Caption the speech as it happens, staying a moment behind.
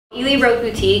Ely Road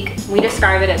Boutique, we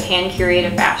describe it as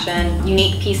hand-curated fashion,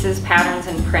 unique pieces, patterns,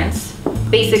 and prints.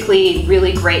 Basically,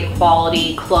 really great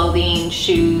quality clothing,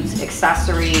 shoes,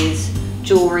 accessories,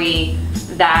 jewelry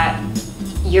that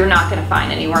you're not going to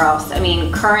find anywhere else. I mean,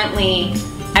 currently,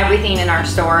 everything in our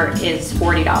store is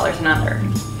 $40 and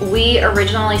under. We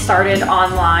originally started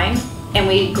online and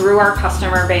we grew our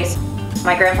customer base.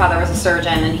 My grandfather was a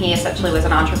surgeon and he essentially was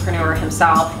an entrepreneur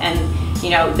himself, and you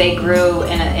know, they grew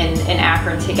in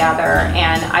Akron together,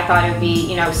 and I thought it would be,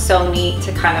 you know, so neat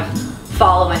to kind of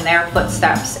follow in their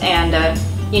footsteps and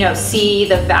you know, see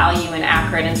the value in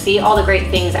Akron and see all the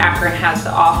great things Akron has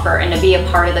to offer, and to be a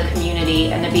part of the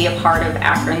community and to be a part of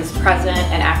Akron's present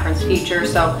and Akron's future.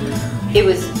 So it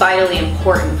was vitally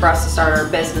important for us to start our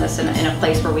business in a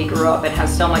place where we grew up and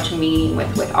has so much meaning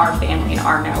with our family and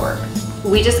our network.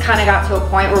 We just kind of got to a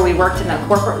point where we worked in the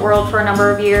corporate world for a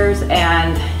number of years,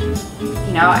 and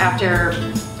you know, after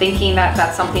thinking that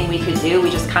that's something we could do, we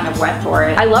just kind of went for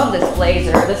it. I love this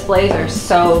blazer. This blazer is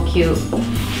so cute.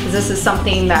 This is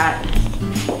something that,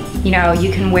 you know,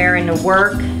 you can wear into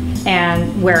work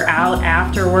and wear out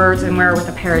afterwards, and wear with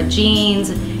a pair of jeans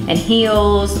and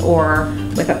heels or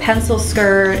with a pencil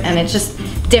skirt, and it's just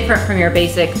different from your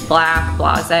basic black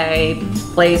blasé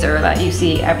blazer that you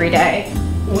see every day.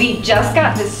 We just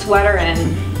got this sweater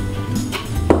in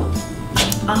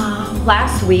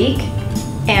last week,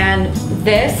 and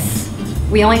this,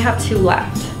 we only have 2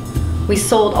 left. We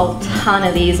sold a ton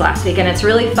of these last week, and it's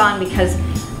really fun because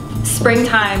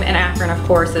springtime in Akron, of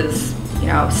course, is, you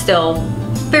know, still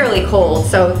fairly cold.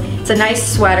 So it's a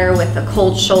nice sweater with a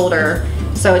cold shoulder.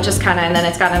 So it just kind of, and then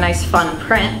it's got a nice fun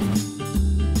print.